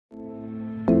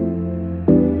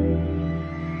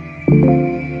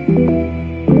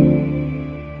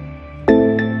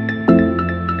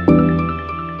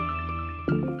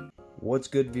What's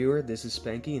good, viewer? This is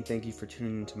Spanky, and thank you for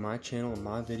tuning into my channel and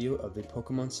my video of the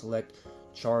Pokemon Select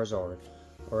Charizard,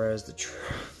 or as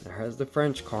the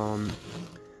French call him,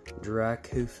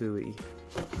 Dracofui.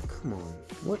 Come on,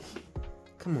 what?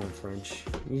 Come on, French.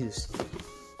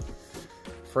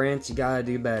 France, you gotta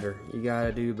do better. You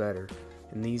gotta do better.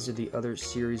 And these are the other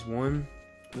Series 1,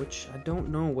 which I don't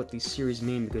know what these series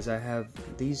mean, because I have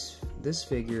this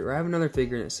figure, or I have another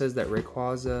figure, and it says that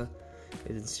Rayquaza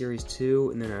is in Series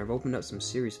 2, and then I've opened up some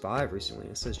Series 5 recently,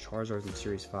 and it says Charizard's in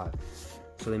Series 5.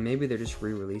 So maybe they're just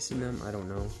re-releasing them, I don't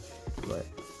know. But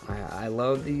I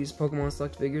love these Pokemon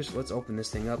Select figures. Let's open this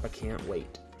thing up, I can't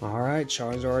wait. Alright,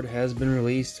 Charizard has been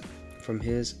released from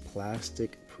his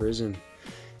plastic prison.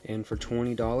 And for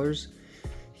 $20,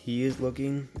 he is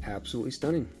looking absolutely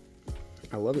stunning.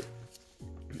 I love it.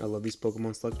 I love these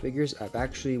Pokemon Select figures. I've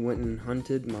actually went and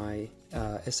hunted my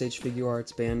SH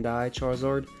Figuarts Bandai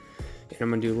Charizard, and I'm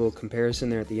going to do a little comparison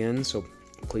there at the end, so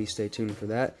please stay tuned for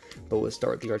that. But let's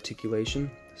start with the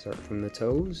articulation. Start from the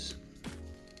toes.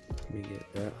 Let me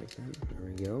get that like that.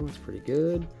 There we go. That's pretty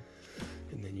good.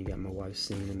 And then you got my wife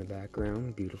singing in the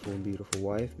background. Beautiful, beautiful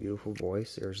wife, beautiful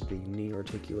voice. There's the knee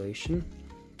articulation.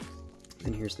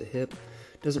 And here's the hip.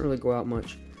 Doesn't really go out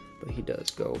much, but he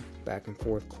does go back and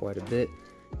forth quite a bit.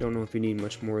 Don't know if you need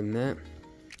much more than that.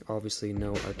 Obviously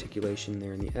no articulation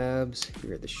there in the abs.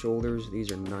 Here at the shoulders,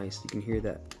 these are nice. You can hear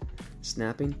that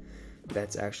snapping.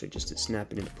 That's actually just it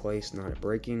snapping into place, not it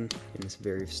breaking. And it's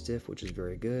very stiff, which is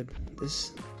very good.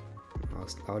 This,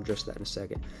 I'll address that in a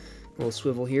second. A little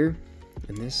swivel here.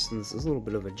 And this is a little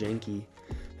bit of a janky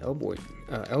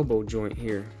elbow joint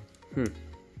here. I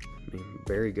mean,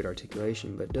 very good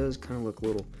articulation, but it does kind of look a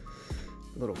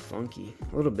little funky,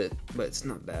 a little bit, but it's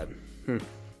not bad.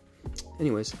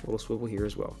 Anyways, a little swivel here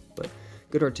as well, but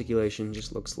good articulation.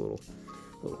 Just looks a little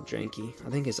janky.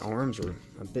 I think his arms are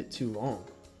a bit too long.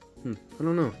 I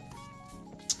don't know.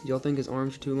 Do y'all think his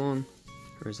arms are too long,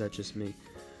 or is that just me?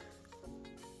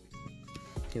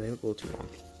 Yeah, they look a little too long.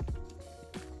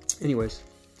 Anyways,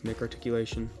 neck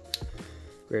articulation,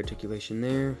 great articulation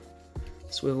there,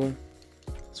 swivel,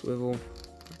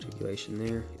 articulation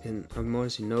there, and I'm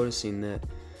noticing that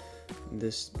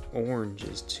this orange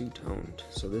is two-toned,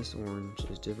 so this orange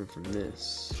is different from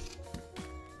this.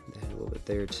 They had a little bit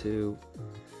there too,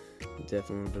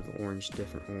 definitely a little bit of orange,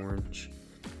 different orange.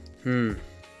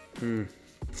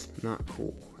 Not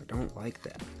cool. I don't like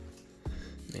that.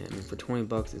 Man, I mean, for 20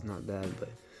 bucks it's not bad, but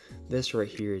this right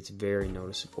here, it's very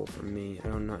noticeable for me.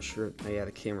 I'm not sure. Oh, yeah,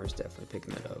 the camera is definitely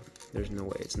picking that up. There's no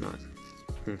way it's not.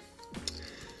 I'm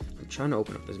trying to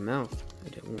open up his mouth.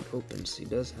 It won't open, so he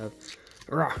does have...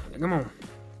 Come on.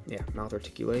 Yeah, mouth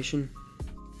articulation.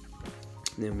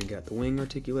 And then we got the wing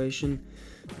articulation.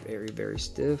 Very, very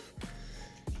stiff.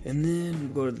 And then we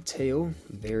go to the tail.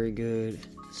 Very good,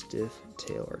 stiff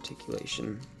tail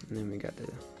articulation. And then we got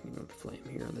the, the flame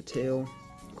here on the tail.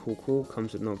 Cool.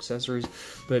 Comes with no accessories,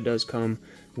 but it does come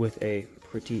with a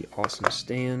pretty awesome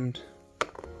stand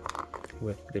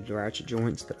with the ratchet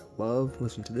joints that I love.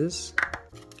 Listen to this.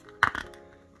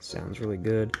 Sounds really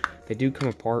good. They do come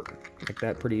apart like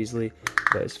that pretty easily,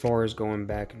 but as far as going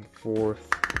back and forth,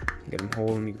 get him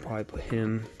holding, you can probably put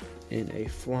him in a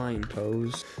flying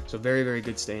pose. So very, very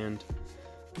good stand.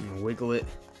 Wiggle it.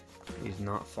 He's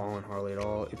not falling hardly at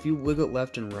all. If you wiggle it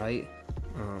left and right,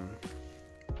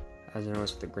 as I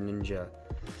noticed with the Greninja,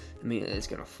 I mean, it's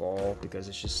gonna fall because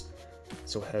it's just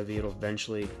so heavy. It'll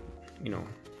eventually,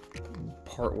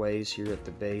 part ways here at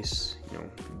the base,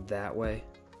 that way,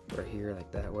 right here,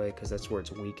 like that way, because that's where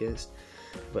it's weakest.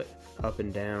 But up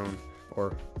and down,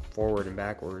 or forward and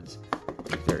backwards,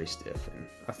 it's very stiff, and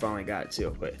I finally got it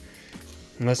too. But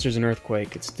unless there's an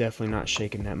earthquake, it's definitely not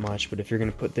shaking that much. But if you're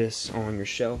gonna put this on your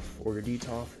shelf or your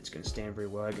detolf, it's gonna stand very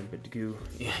well.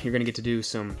 You're gonna get to do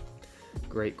some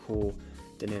great, cool,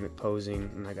 dynamic posing,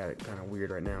 and I got it kind of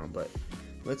weird right now, but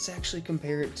let's actually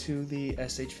compare it to the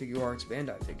SH Figuarts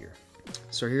Bandai figure.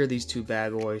 So here are these two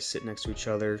bad boys sitting next to each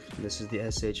other. This is the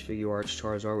SH Figuarts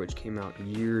Charizard, which came out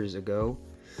years ago,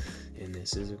 and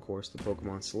this is, of course, the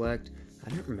Pokemon Select. I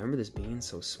don't remember this being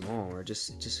so small, or it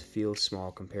just feels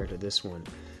small compared to this one.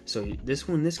 So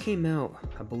this came out,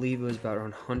 I believe it was about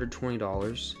around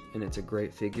 $120, and it's a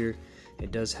great figure.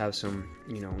 It does have some,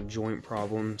 joint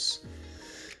problems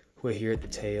with here at the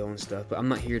tail and stuff, but I'm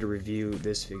not here to review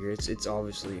this figure. It's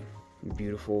obviously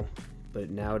beautiful,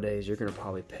 but nowadays you're gonna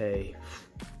probably pay,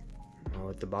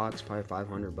 at the box, probably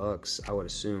 500 bucks, I would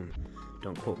assume.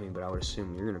 Don't quote me, but I would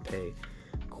assume you're gonna pay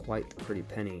quite the pretty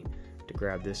penny to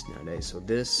grab this nowadays. So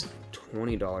this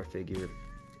 $20 figure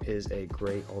is a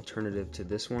great alternative to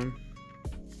this one.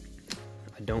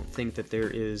 I I don't think that there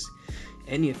is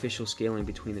any official scaling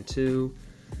between the two.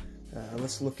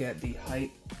 Let's look at the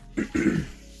height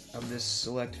of this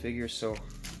select figure. So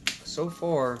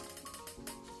far,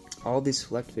 all these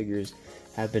select figures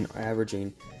have been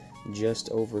averaging just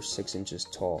over 6 inches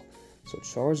tall. So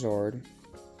Charizard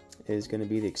is going to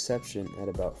be the exception at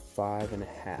about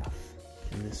 5.5.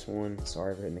 And this one,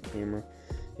 sorry for hitting the camera,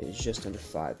 is just under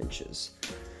 5 inches.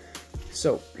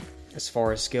 So, as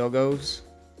far as scale goes,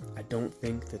 I don't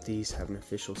think that these have an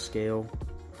official scale.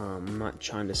 I'm not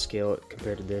trying to scale it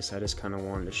compared to this. I just kind of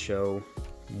wanted to show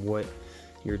what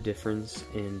your difference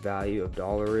in value of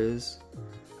dollar is.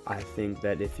 I think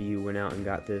that if you went out and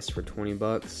got this for 20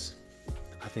 bucks,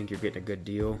 I think you're getting a good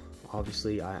deal.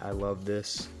 Obviously, I love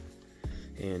this,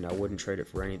 and I wouldn't trade it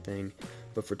for anything.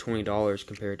 But for $20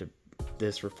 compared to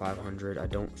this for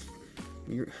 $500,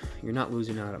 you're not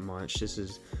losing out at much. This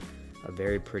is a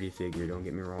very pretty figure, don't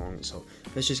get me wrong. So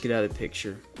let's just get out of the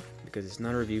picture, because it's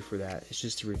not a review for that. It's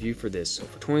just a review for this. So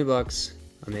for 20 bucks,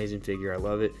 amazing figure. I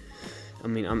love it. I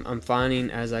mean, I'm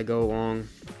finding as I go along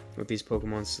with these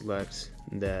Pokemon Selects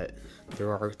that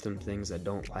there are some things I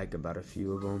don't like about a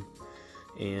few of them,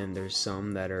 and there's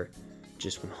some that are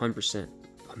just 100%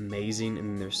 amazing,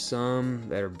 and there's some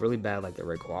that are really bad, like the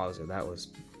Rayquaza. That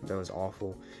was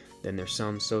awful. Then there's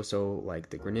some so-so, like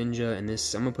the Greninja, and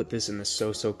this, I'm gonna put this in the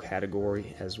so-so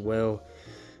category as well,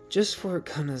 just for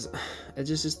kind of, it's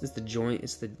just the joint,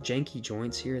 it's the janky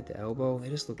joints here at the elbow. They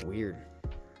just look weird.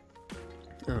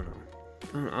 I don't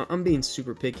know. I'm being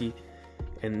super picky,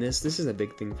 and this is a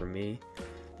big thing for me.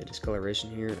 The discoloration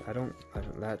here,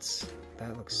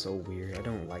 that looks so weird. I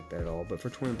don't like that at all. But for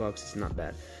 20 bucks, it's not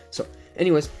bad. So,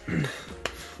 anyways,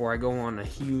 before I go on a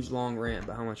huge long rant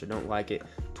about how much I don't like it,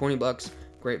 20 bucks,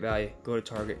 great value. Go to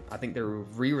Target. I think they're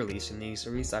re-releasing these.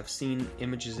 Or at least I've seen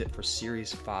images of it for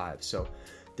Series 5. So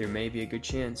there may be a good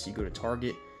chance you go to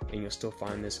Target and you'll still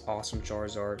find this awesome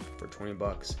Charizard for 20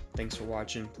 bucks. Thanks for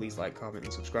watching. Please like, comment,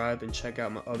 and subscribe. And check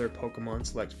out my other Pokemon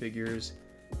Select figures.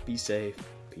 Be safe.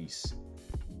 Peace.